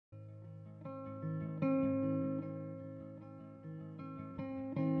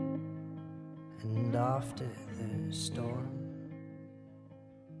after the storm.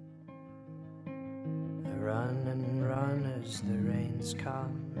 I run and run as the rains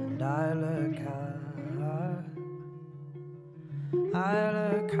come, and I look up, I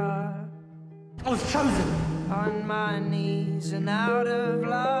look up. I was chosen! On my knees and out of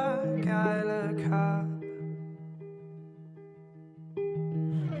luck, I look up.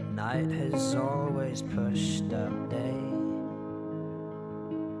 Night has always pushed up day.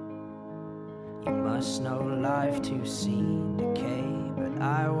 You must know life to see decay, but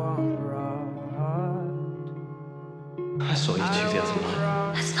I won't rot. I saw you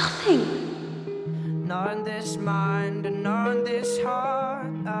 2009. That's nothing. Not in this mind and not in this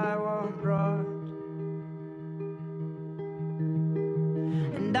heart, I won't rot.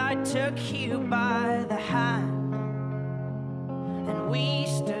 And I took you by the hand, and we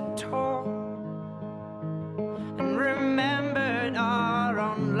stood tall, and remembered our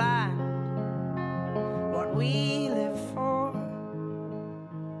own land, what we live for.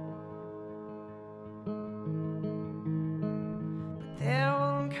 But there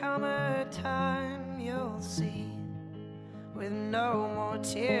will come a time you'll see, with no more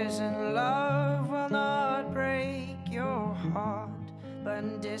tears, and love will not break your heart,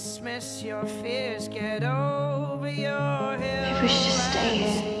 but dismiss your fears, get over your hill. Maybe we should just stay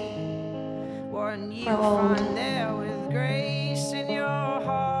here. One you Grow old. find there with grace in your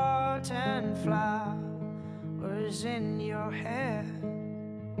heart and flowers in your hair.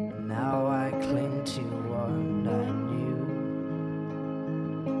 Now I cling to what I knew.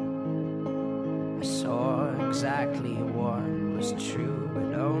 I saw exactly what was true,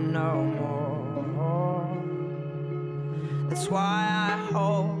 but oh no more. That's why I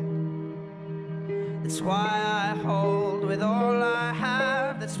hold. That's why I hold with all I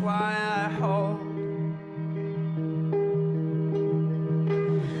have. That's why I hold.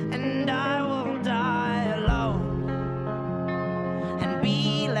 And I will die alone and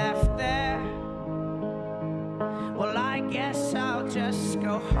be left there. Well, I guess I'll just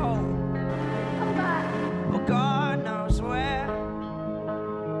go home. Come back. Well, God knows where,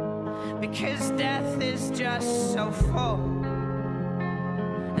 because death is just so full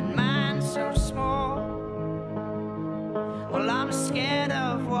and man so small. Well, I'm scared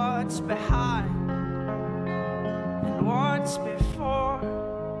of what's behind and what's before.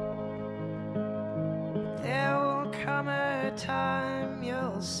 There will come a time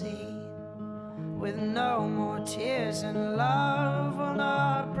you'll see, with no more tears, and love will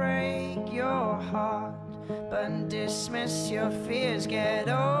not break your heart, but dismiss your fears, get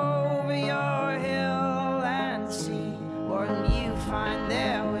over your hill and see what you find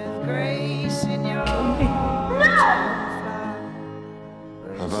there with grace in your heart. No!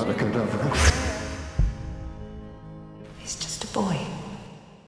 How about a cadaver? He's just a boy.